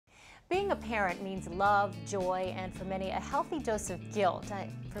Being a parent means love, joy, and for many, a healthy dose of guilt.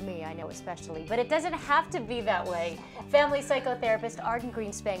 For me, I know especially, but it doesn't have to be that way. Family psychotherapist Arden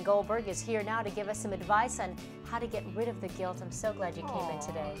Greenspan-Goldberg is here now to give us some advice on how to get rid of the guilt. I'm so glad you came in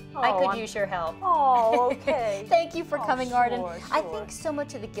today. I could use your help. Oh, okay. Thank you for coming, Arden. Sure. I think so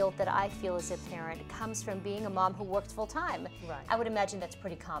much of the guilt that I feel as a parent comes from being a mom who works full time. Right. I would imagine that's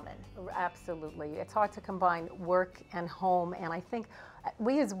pretty common. Absolutely. It's hard to combine work and home, and I think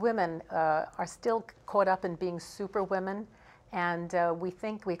we as women are still caught up in being super women, and we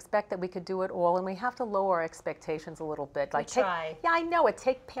expect that we could do it all, and we have to lower our expectations a little bit. Like try. Yeah, I know it.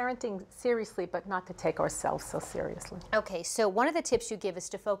 Take parenting seriously, but not to take ourselves so seriously. Okay, so one of the tips you give is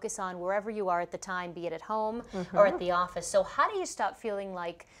to focus on wherever you are at the time, be it at home or at the office. So how do you stop feeling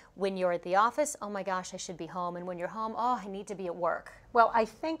like when you're at the office, oh my gosh, I should be home, and when you're home, oh, I need to be at work? Well, I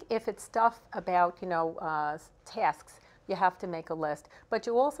think if it's stuff about, tasks, you have to make a list. But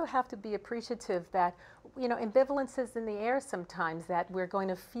you also have to be appreciative that, ambivalence is in the air sometimes, that we're going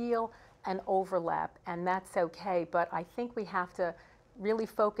to feel an overlap, and that's okay. But I think we have to really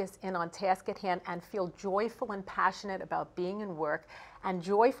focus in on task at hand and feel joyful and passionate about being in work, and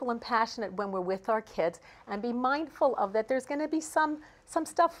joyful and passionate when we're with our kids, and be mindful of that there's going to be some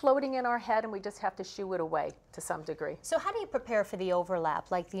stuff floating in our head, and we just have to shoo it away to some degree. So how do you prepare for the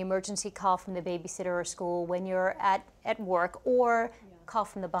overlap, like the emergency call from the babysitter or school when you're at work, or call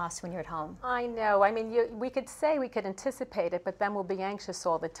from the boss when you're at home? I know. I mean, we could say we could anticipate it, but then we'll be anxious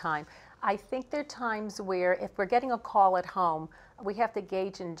all the time. I think there are times where if we're getting a call at home, we have to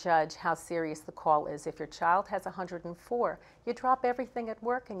gauge and judge how serious the call is. If your child has 104, you drop everything at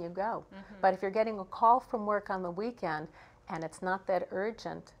work and you go. But if you're getting a call from work on the weekend and it's not that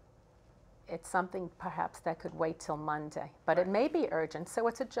urgent, it's something perhaps that could wait till Monday. But it may be urgent, so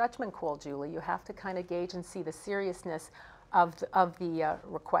it's a judgment call, Julie. You have to kind of gauge and see the seriousness of the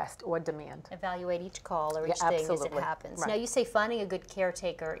request or demand. Evaluate each call or each thing as it happens. Right. Now, you say finding a good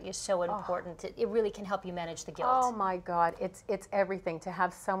caretaker is so important. It really can help you manage the guilt. Oh my God, it's everything to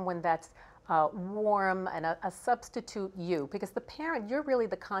have someone that's warm and a substitute you, because the parent, you're really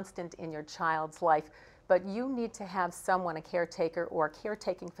the constant in your child's life, but you need to have someone, a caretaker or a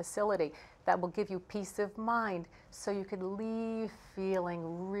caretaking facility, that will give you peace of mind so you could leave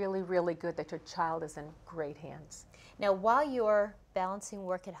feeling really, really good that your child is in great hands. Now, while you're balancing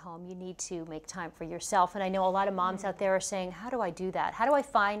work at home, you need to make time for yourself. And I know a lot of moms out there are saying, how do I do that? How do I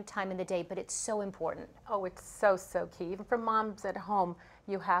find time in the day? But it's so important. Oh, it's so, so key. Even for moms at home,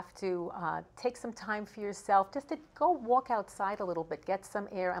 you have to take some time for yourself, just to go walk outside a little bit, get some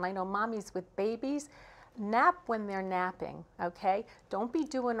air. And I know mommies with babies, nap when they're napping, okay? Don't be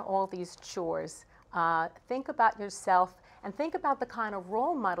doing all these chores. Think about yourself and think about the kind of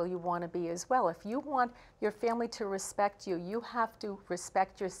role model you want to be as well. If you want your family to respect you, you have to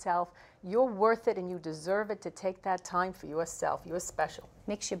respect yourself. You're worth it and you deserve it to take that time for yourself. You're special.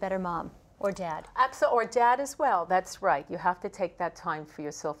 Makes you a better mom or dad. Absolutely, or dad as well. That's right. You have to take that time for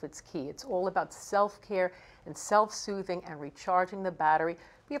yourself. It's key. It's all about self-care and self-soothing and recharging the battery.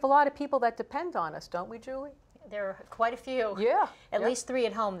 We have a lot of people that depend on us, don't we, Julie? There are quite a few. Yeah. At least 3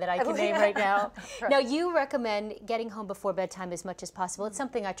 at home that I can name right now. Right. Now, you recommend getting home before bedtime as much as possible. It's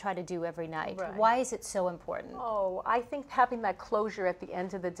something I try to do every night. Right. Why is it so important? Oh, I think having that closure at the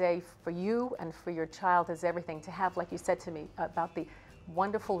end of the day for you and for your child is everything. To have, like you said to me, about the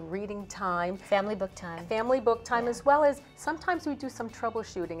wonderful reading time. Family book time. Family book time, as well as sometimes we do some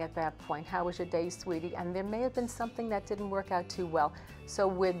troubleshooting at that point. How was your day, sweetie? And there may have been something that didn't work out too well. So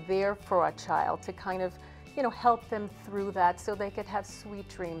we're there for our child to kind of, help them through that so they could have sweet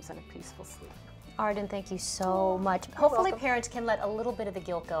dreams and a peaceful sleep. Arden, thank you so much. Hopefully parents can let a little bit of the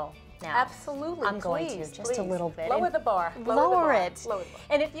guilt go now. Absolutely. I'm going to, just a little bit. Lower the bar. Lower it. Lower the bar.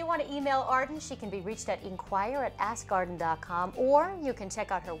 And if you want to email Arden, she can be reached at inquire@askarden.com, or you can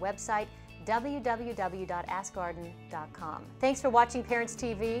check out her website, www.askarden.com. Thanks for watching Parents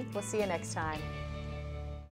TV. We'll see you next time.